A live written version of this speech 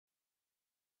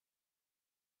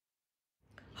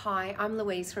Hi, I'm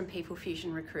Louise from People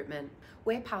Fusion Recruitment.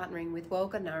 We're partnering with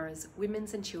Warlga's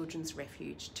Women's and Children's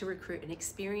Refuge to recruit an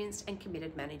experienced and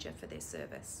committed manager for their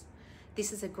service.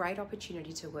 This is a great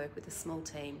opportunity to work with a small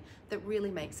team that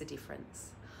really makes a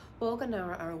difference.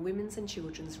 Warlga are a women's and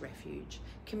children's refuge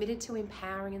committed to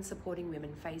empowering and supporting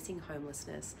women facing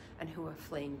homelessness and who are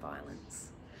fleeing violence.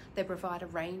 They provide a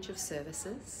range of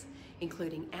services,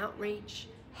 including outreach,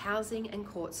 housing and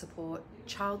court support,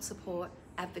 child support,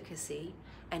 advocacy,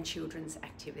 and children's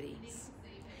activities.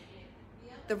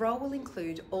 The role will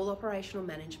include all operational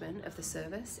management of the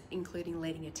service, including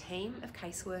leading a team of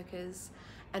caseworkers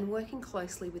and working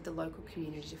closely with the local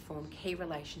community to form key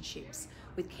relationships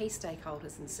with key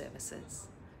stakeholders and services.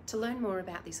 To learn more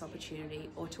about this opportunity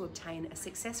or to obtain a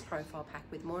success profile pack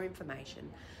with more information,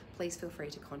 please feel free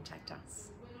to contact us.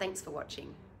 Thanks for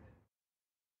watching.